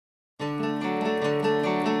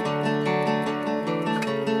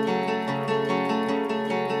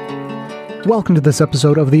Welcome to this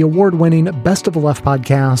episode of the award-winning Best of the Left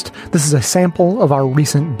podcast. This is a sample of our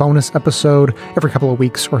recent bonus episode. Every couple of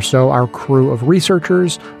weeks or so, our crew of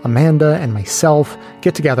researchers, Amanda and myself,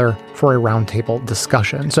 get together for a roundtable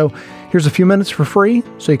discussion. So here's a few minutes for free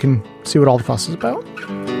so you can see what all the fuss is about.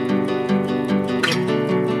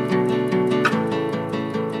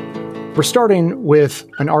 We're starting with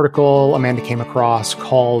an article Amanda came across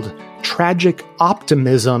called Tragic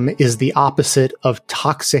Optimism is the Opposite of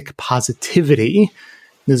Toxic Positivity.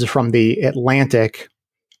 This is from The Atlantic.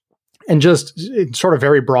 And just in sort of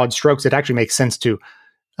very broad strokes, it actually makes sense to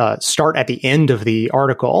start at the end of the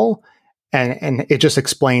article. And it just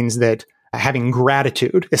explains that having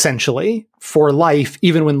gratitude, essentially, for life,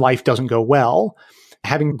 even when life doesn't go well,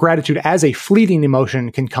 having gratitude as a fleeting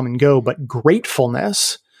emotion can come and go, but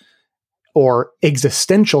gratefulness or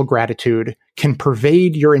existential gratitude can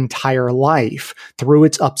pervade your entire life through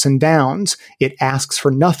its ups and downs. It asks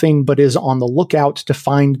for nothing, but is on the lookout to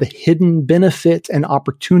find the hidden benefit and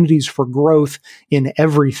opportunities for growth in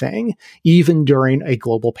everything, even during a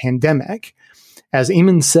global pandemic. As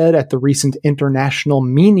Eamon said at the recent International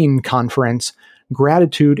Meaning Conference,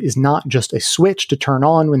 gratitude is not just a switch to turn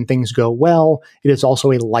on when things go well, it is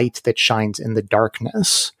also a light that shines in the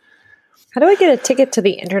darkness. How do I get a ticket to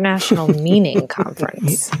the International Meaning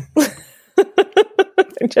Conference?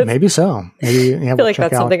 Maybe so. Maybe I feel like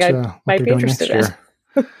that's something I might be interested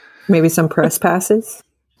in. Maybe some press passes.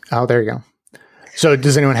 Oh, there you go. So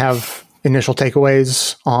does anyone have initial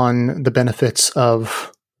takeaways on the benefits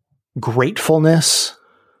of gratefulness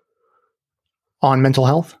on mental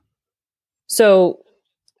health? So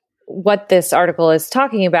what this article is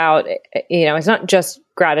talking about, it's not just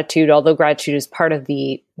gratitude, although gratitude is part of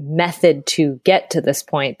the method to get to this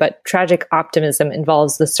point. But tragic optimism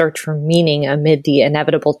involves the search for meaning amid the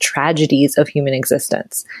inevitable tragedies of human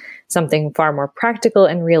existence. Something far more practical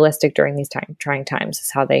and realistic during these trying times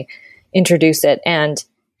is how they introduce it. And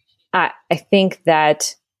I think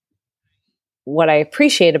that what I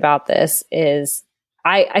appreciate about this is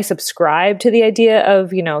I subscribe to the idea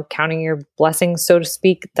of, counting your blessings, so to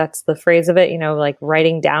speak. That's the phrase of it, like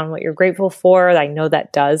writing down what you're grateful for. I know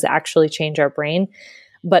that does actually change our brain,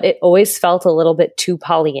 but it always felt a little bit too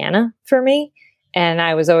Pollyanna for me. And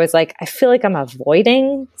I was always like, I feel like I'm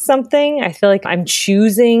avoiding something. I feel like I'm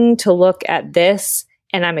choosing to look at this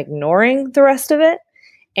and I'm ignoring the rest of it.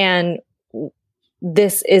 And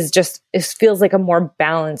this is just, it feels like a more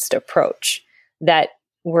balanced approach that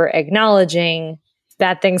we're acknowledging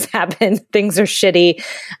bad things happen, things are shitty.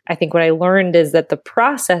 I think what I learned is that the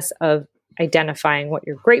process of identifying what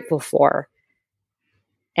you're grateful for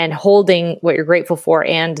and holding what you're grateful for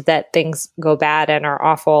and that things go bad and are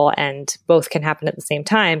awful and both can happen at the same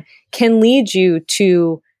time can lead you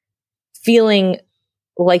to feeling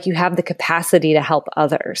like you have the capacity to help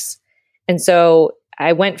others. And so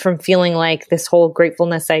I went from feeling like this whole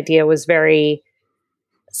gratefulness idea was very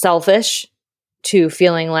selfish to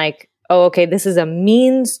feeling like, oh, okay, this is a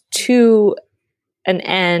means to an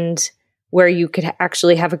end where you could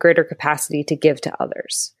actually have a greater capacity to give to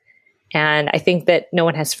others. And I think that no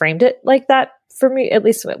one has framed it like that for me, at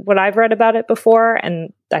least what I've read about it before.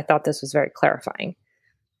 And I thought this was very clarifying.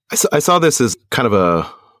 I saw this as kind of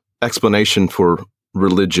a explanation for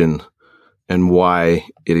religion and why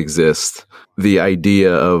it exists. The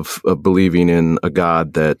idea of believing in a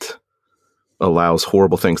God that allows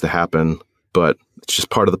horrible things to happen, but it's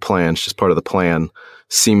just part of the plan. It's just part of the plan.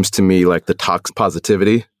 Seems to me like the toxic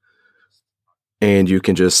positivity. And you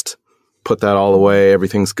can just put that all away.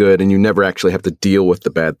 Everything's good. And you never actually have to deal with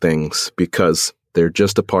the bad things because they're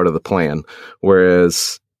just a part of the plan.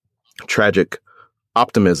 Whereas tragic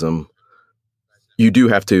optimism, you do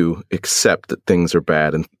have to accept that things are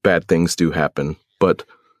bad and bad things do happen. But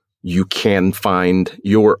you can find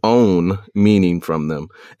your own meaning from them.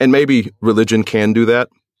 And maybe religion can do that.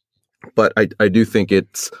 But I do think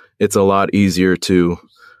it's a lot easier to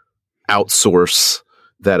outsource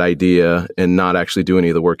that idea and not actually do any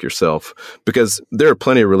of the work yourself. Because there are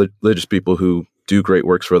plenty of religious people who do great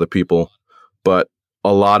works for other people, but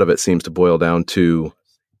a lot of it seems to boil down to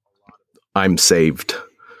I'm saved.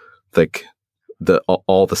 Like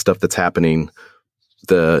all the stuff that's happening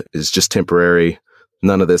is just temporary.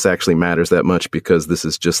 None of this actually matters that much because this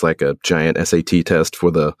is just like a giant SAT test for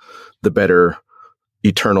the better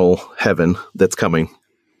eternal heaven that's coming.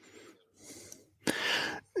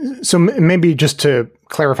 So maybe just to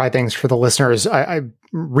clarify things for the listeners, I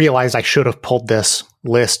realized I should have pulled this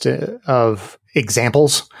list of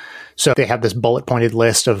examples. So they have this bullet pointed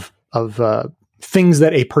list of things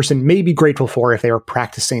that a person may be grateful for if they are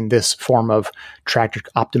practicing this form of tragic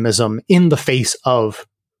optimism in the face of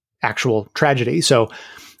actual tragedy. So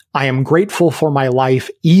I am grateful for my life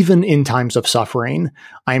even in times of suffering.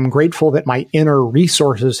 I am grateful that my inner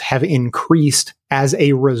resources have increased as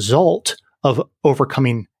a result of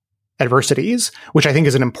overcoming adversities, which I think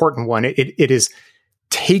is an important one. It is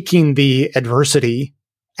taking the adversity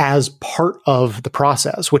as part of the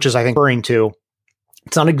process, which is, I think, referring to,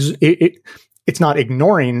 it's not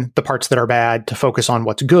ignoring the parts that are bad to focus on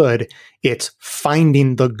what's good. It's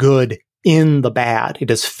finding the good in the bad.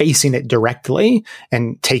 It is facing it directly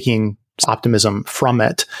and taking optimism from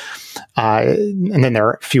it. And then there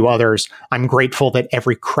are a few others. I'm grateful that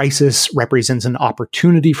every crisis represents an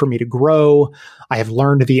opportunity for me to grow. I have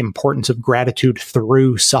learned the importance of gratitude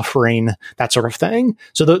through suffering, that sort of thing.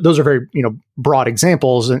 So those are very, broad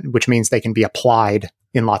examples, which means they can be applied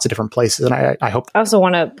in lots of different places. And I hope. I also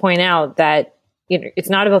want to point out that it's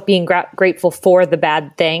not about being grateful for the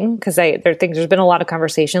bad thing, because there's been a lot of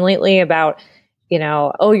conversation lately about,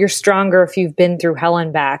 oh, you're stronger if you've been through hell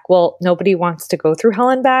and back. Well, nobody wants to go through hell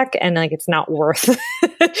and back, and it's not worth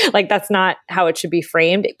that's not how it should be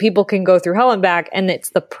framed. People can go through hell and back, and it's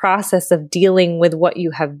the process of dealing with what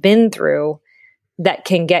you have been through that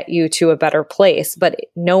can get you to a better place. But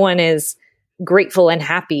no one is grateful and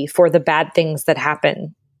happy for the bad things that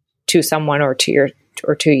happen to someone or to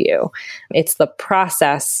you. It's the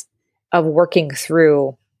process of working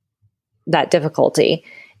through that difficulty.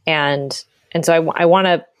 And so I want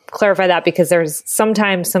to clarify that, because there's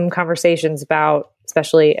sometimes some conversations about,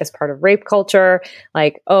 especially as part of rape culture,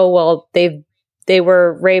 like, oh, well, they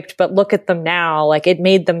were raped, but look at them now, like it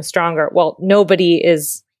made them stronger. Well, nobody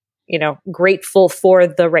is, grateful for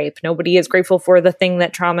the rape. Nobody is grateful for the thing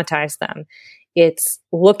that traumatized them. It's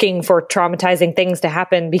looking for traumatizing things to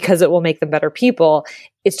happen because it will make them better people.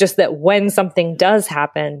 It's just that when something does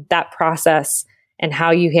happen, that process and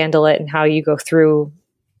how you handle it and how you go through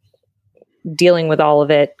dealing with all of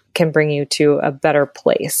it can bring you to a better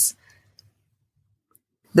place.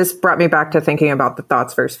 This brought me back to thinking about the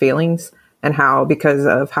thoughts versus feelings, and how, because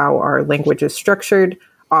of how our language is structured,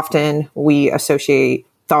 often we associate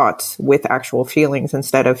thoughts with actual feelings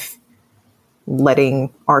instead of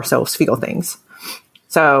letting ourselves feel things.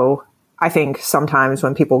 So I think sometimes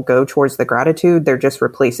when people go towards the gratitude, they're just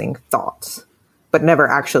replacing thoughts, but never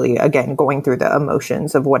actually, again, going through the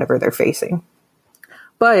emotions of whatever they're facing.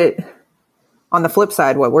 But on the flip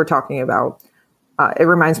side, what we're talking about, it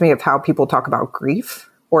reminds me of how people talk about grief,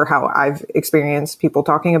 or how I've experienced people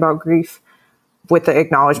talking about grief, with the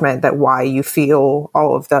acknowledgement that why you feel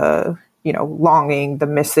all of the, longing, the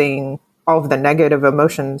missing, all of the negative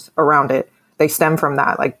emotions around it, they stem from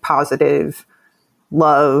that positive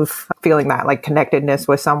love, feeling that connectedness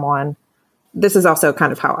with someone. This is also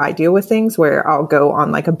kind of how I deal with things, where I'll go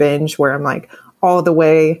on a binge where I'm all the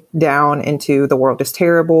way down into the world is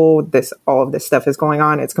terrible. All of this stuff is going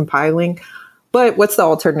on. It's compiling. But what's the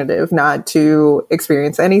alternative? Not to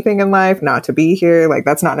experience anything in life, not to be here.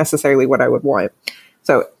 That's not necessarily what I would want.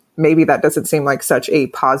 So maybe that doesn't seem like such a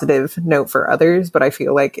positive note for others, but I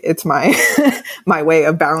feel like it's my my way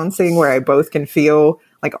of balancing, where I both can feel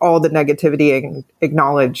all the negativity and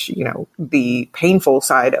acknowledge, the painful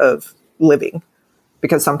side of living,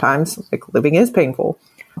 because sometimes living is painful,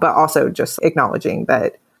 but also just acknowledging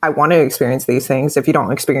that I want to experience these things. If you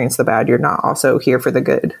don't experience the bad, you're not also here for the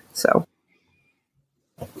good. So.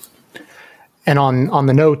 And on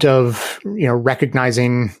the note of,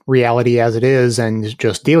 recognizing reality as it is and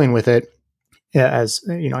just dealing with it, as,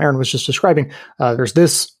 Aaron was just describing, there's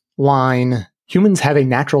this line: humans have a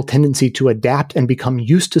natural tendency to adapt and become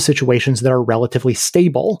used to situations that are relatively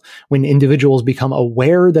stable. When individuals become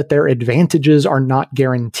aware that their advantages are not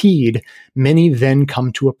guaranteed, many then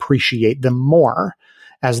come to appreciate them more.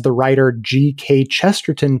 As the writer G.K.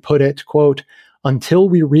 Chesterton put it, quote, "Until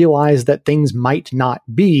we realize that things might not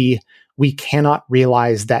be, we cannot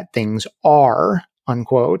realize that things are,"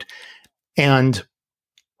 unquote. And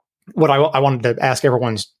what I wanted to ask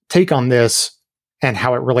everyone's take on this, and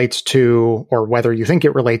how it relates to, or whether you think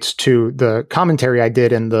it relates to, the commentary I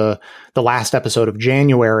did in the last episode of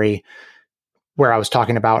January, where I was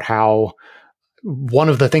talking about how one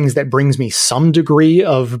of the things that brings me some degree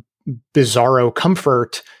of bizarro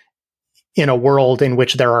comfort in a world in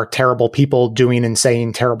which there are terrible people doing and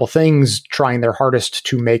saying terrible things, trying their hardest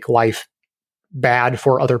to make life bad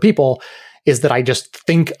for other people, is that I just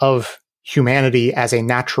think of humanity as a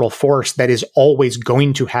natural force that is always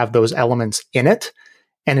going to have those elements in it.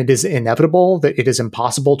 And it is inevitable, that it is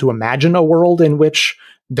impossible to imagine a world in which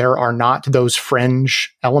there are not those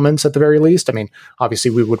fringe elements at the very least. I mean,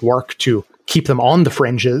 obviously we would work to keep them on the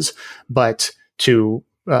fringes, but to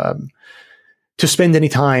spend any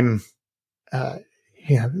time,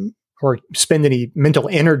 or spend any mental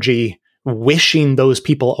energy wishing those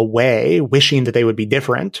people away, wishing that they would be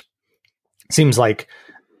different, seems like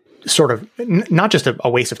sort of not just a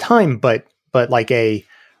waste of time, but like a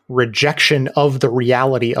rejection of the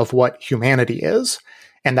reality of what humanity is.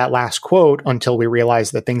 And that last quote, until we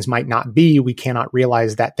realize that things might not be, we cannot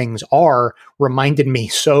realize that things are, reminded me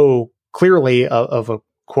so clearly of a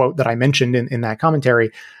quote that I mentioned in that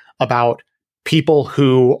commentary about people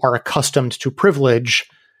who are accustomed to privilege,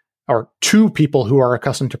 or to people who are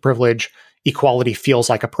accustomed to privilege, equality feels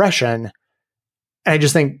like oppression. And I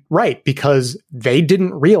just think, right, because they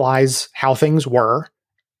didn't realize how things were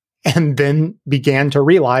and then began to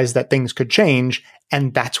realize that things could change.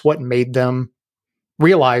 And that's what made them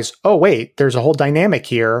realize, oh, wait, there's a whole dynamic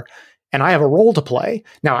here and I have a role to play.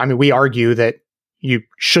 Now, I mean, we argue that you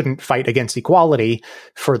shouldn't fight against equality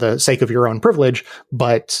for the sake of your own privilege,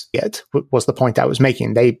 but it was the point I was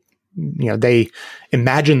making. They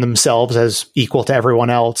imagine themselves as equal to everyone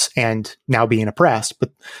else and now being oppressed,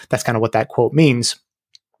 but that's kind of what that quote means.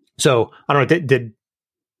 So I don't know, did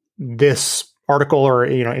this article or,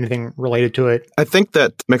 anything related to it? I think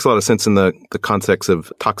that makes a lot of sense in the context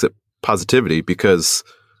of toxic positivity, because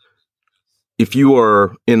if you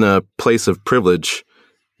are in a place of privilege,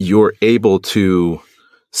 you're able to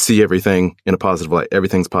see everything in a positive light.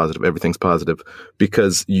 Everything's positive,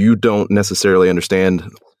 because you don't necessarily understand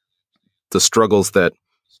the struggles that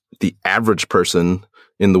the average person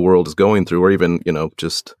in the world is going through, or even,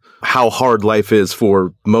 just how hard life is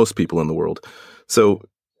for most people in the world. So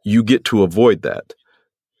you get to avoid that.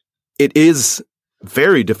 It is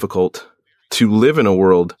very difficult to live in a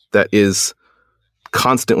world that is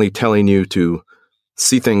constantly telling you to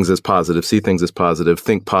see things as positive,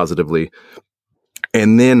 think positively,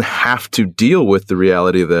 and then have to deal with the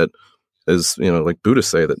reality that, as like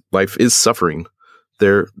Buddhists say, that life is suffering.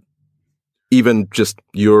 Even just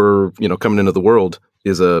your, coming into the world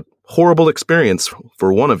is a horrible experience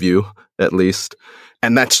for one of you, at least.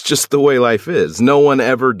 And that's just the way life is. No one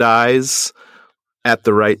ever dies at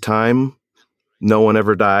the right time. No one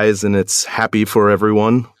ever dies and it's happy for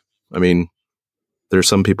everyone. I mean, there's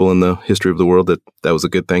some people in the history of the world that was a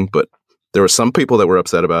good thing, but there were some people that were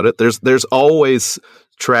upset about it. There's always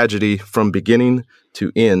tragedy from beginning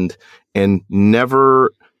to end, and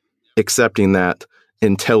never accepting that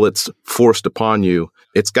until it's forced upon you.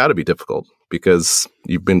 It's got to be difficult because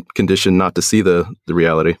you've been conditioned not to see the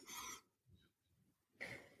reality.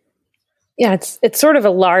 Yeah, it's sort of a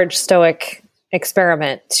large Stoic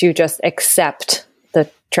experiment to just accept the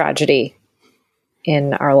tragedy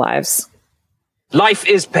in our lives. Life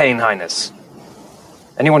is pain, Highness.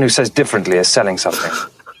 Anyone who says differently is selling something.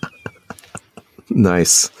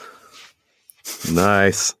 Nice.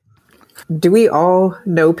 Do we all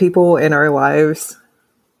know people in our lives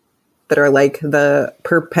that are like the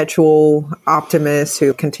perpetual optimist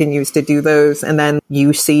who continues to do those, and then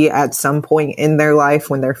you see at some point in their life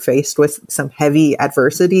when they're faced with some heavy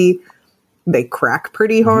adversity, they crack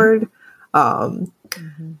pretty hard?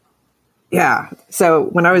 Yeah. So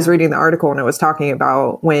when I was reading the article and it was talking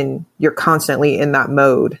about when you're constantly in that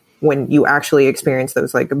mode, when you actually experience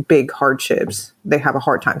those like big hardships, they have a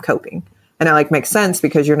hard time coping. And it makes sense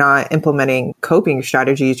because you're not implementing coping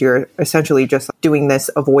strategies. You're essentially just doing this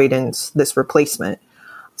avoidance, this replacement.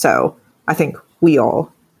 So I think we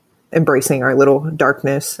all embracing our little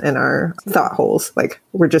darkness and our thought holes,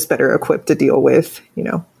 we're just better equipped to deal with,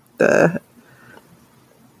 the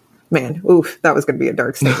man. Oof, that was going to be a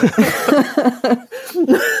dark statement.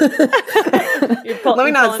 Let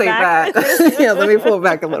me not say that. Yeah, let me pull it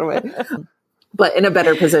back a little bit. But in a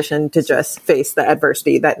better position to just face the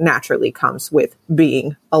adversity that naturally comes with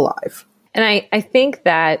being alive. And I think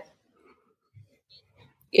that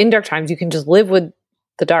in dark times, you can just live with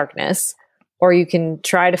the darkness, or you can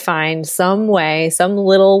try to find some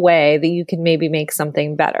little way that you can maybe make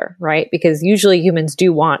something better, right? Because usually humans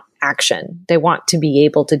do want action. They want to be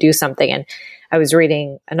able to do something. And I was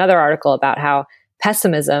reading another article about how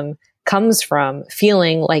pessimism comes from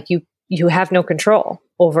feeling like you have no control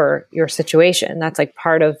over your situation. That's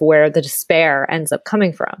part of where the despair ends up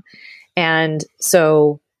coming from. And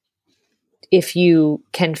so if you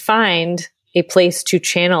can find a place to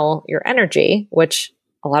channel your energy, which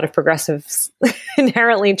a lot of progressives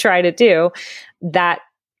inherently try to do, that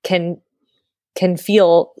can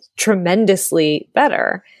feel tremendously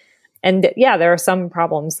better. And yeah, there are some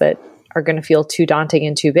problems that are going to feel too daunting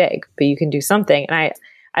and too big, but you can do something. And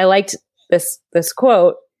I liked this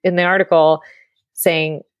quote in the article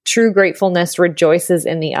saying, "True gratefulness rejoices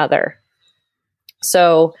in the other."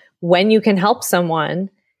 So when you can help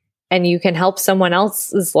someone and you can help someone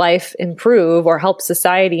else's life improve or help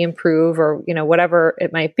society improve or, whatever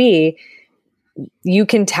it might be, you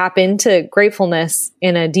can tap into gratefulness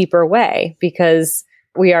in a deeper way because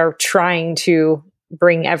we are trying to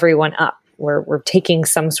bring everyone up. We're taking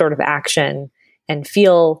some sort of action and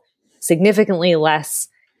feel significantly less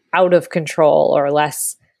out of control or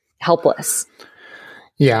less helpless.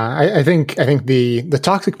 Yeah, I think the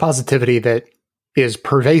toxic positivity that is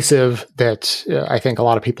pervasive, that I think a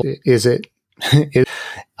lot of people is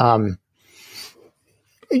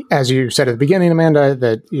as you said at the beginning, Amanda,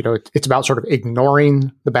 that it's about sort of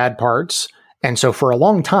ignoring the bad parts. And so for a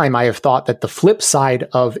long time, I have thought that the flip side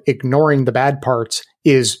of ignoring the bad parts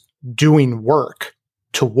is doing work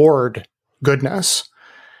toward goodness.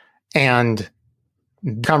 And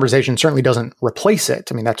conversation certainly doesn't replace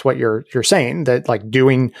it. I mean, that's what you're saying, that like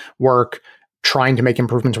doing work, trying to make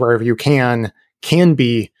improvements wherever you can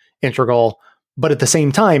be integral. But at the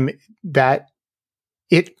same time, that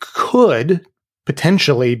it could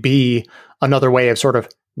potentially be another way of sort of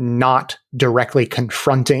not directly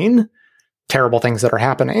confronting terrible things that are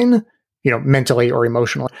happening, mentally or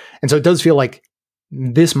emotionally. And so it does feel like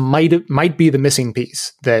this might be the missing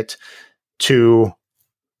piece, that to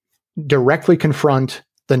directly confront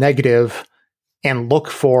the negative and look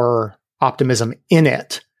for optimism in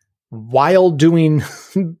it while doing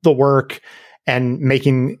the work and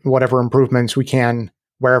making whatever improvements we can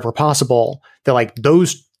wherever possible, that like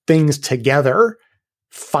those things together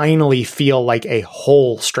finally feel like a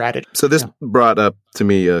whole strategy. So this brought up to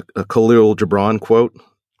me a Khalil Gibran quote: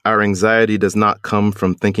 "Our anxiety does not come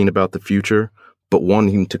from thinking about the future, but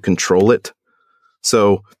wanting to control it."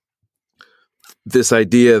 So this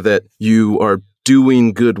idea that you are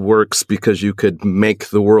doing good works because you could make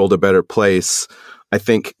the world a better place, I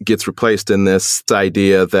think gets replaced in this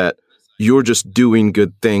idea that you're just doing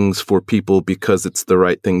good things for people because it's the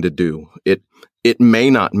right thing to do. It may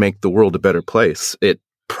not make the world a better place. It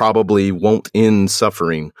probably won't end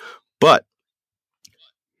suffering, but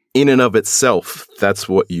in and of itself, that's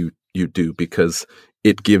what you do because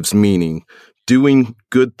it gives meaning. Doing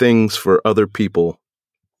good things for other people,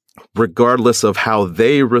 regardless of how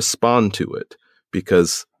they respond to it,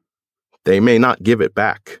 because they may not give it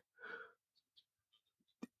back,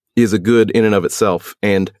 is a good in and of itself.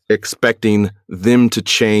 And expecting them to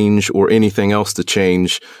change or anything else to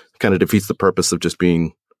change kind of defeats the purpose of just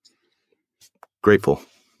being grateful.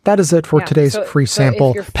 That is it for today's free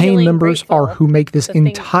sample. Paying members are who make this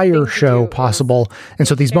entire show possible. And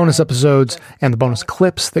so these bonus episodes and the bonus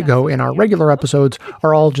clips that go in our regular episodes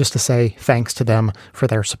are all just to say thanks to them for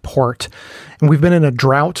their support. And we've been in a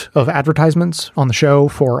drought of advertisements on the show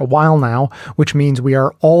for a while now, which means we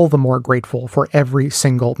are all the more grateful for every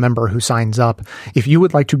single member who signs up. If you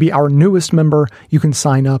would like to be our newest member, you can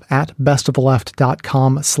sign up at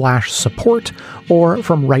bestoftheleft.com/support or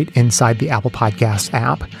from right inside the Apple Podcast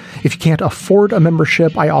app. If you can't afford a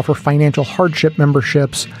membership, I offer financial hardship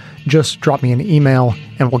memberships. Just drop me an email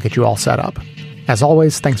and we'll get you all set up. As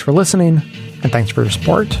always, thanks for listening and thanks for your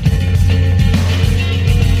support.